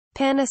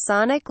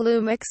Panasonic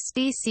LUMIX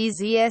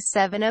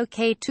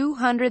DC-ZS70K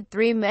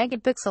 203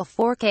 megapixel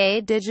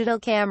 4K digital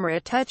camera,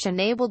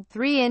 touch-enabled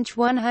 3-inch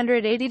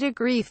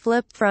 180-degree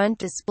flip front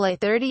display,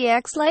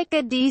 30x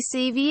Leica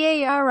DC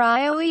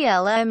VARIO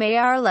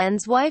ELMAR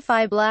lens,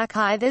 Wi-Fi black.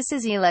 Hi, this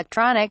is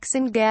Electronics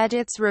and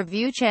Gadgets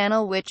Review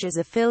channel, which is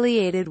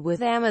affiliated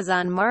with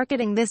Amazon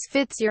Marketing. This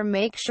fits your.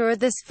 Make sure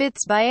this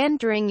fits by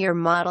entering your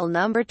model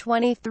number.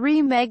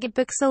 23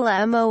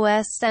 megapixel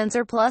MOS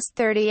sensor plus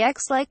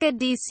 30x Leica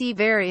DC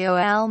VARIO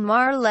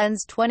ELMAR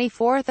lens,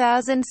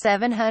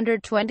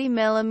 24,720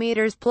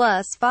 mm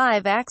plus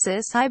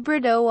 5-axis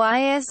hybrid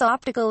OIS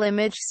optical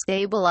image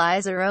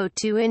stabilizer,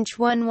 02-inch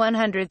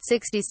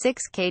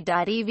 166K.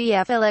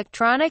 EVF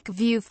electronic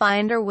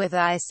viewfinder with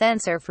eye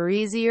sensor for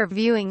easier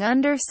viewing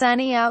under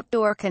sunny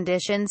outdoor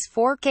conditions,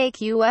 4K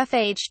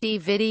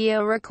QFHD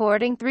video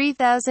recording,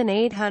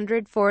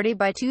 3840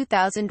 by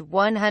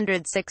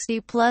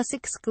 2160 plus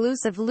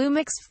exclusive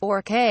Lumix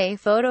 4K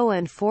photo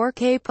and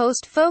 4K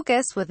post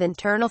focus with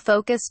internal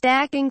focus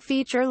stacking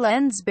feature,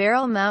 lens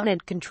barrel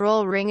mounted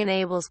control ring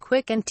enables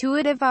quick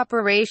intuitive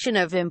operation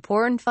of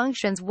important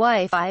functions,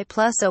 Wi-Fi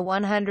plus a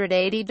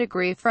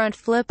 180-degree front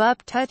flip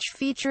up touch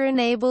feature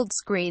enabled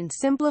screen,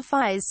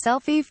 simplifies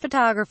selfie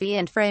photography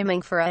and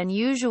framing for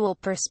unusual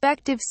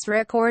perspectives,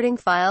 recording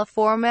file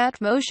format,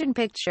 motion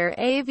picture,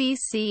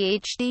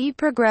 AVCHD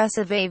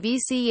Progressive,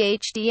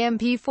 AVCHD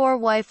MP4,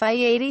 Wi-Fi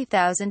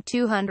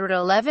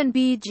 80211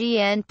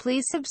 BGN.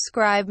 Please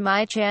subscribe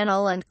my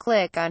channel and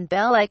click on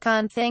bell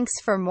icon.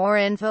 Thanks. For more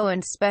info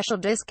and special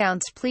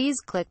discounts,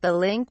 please click the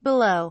link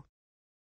below.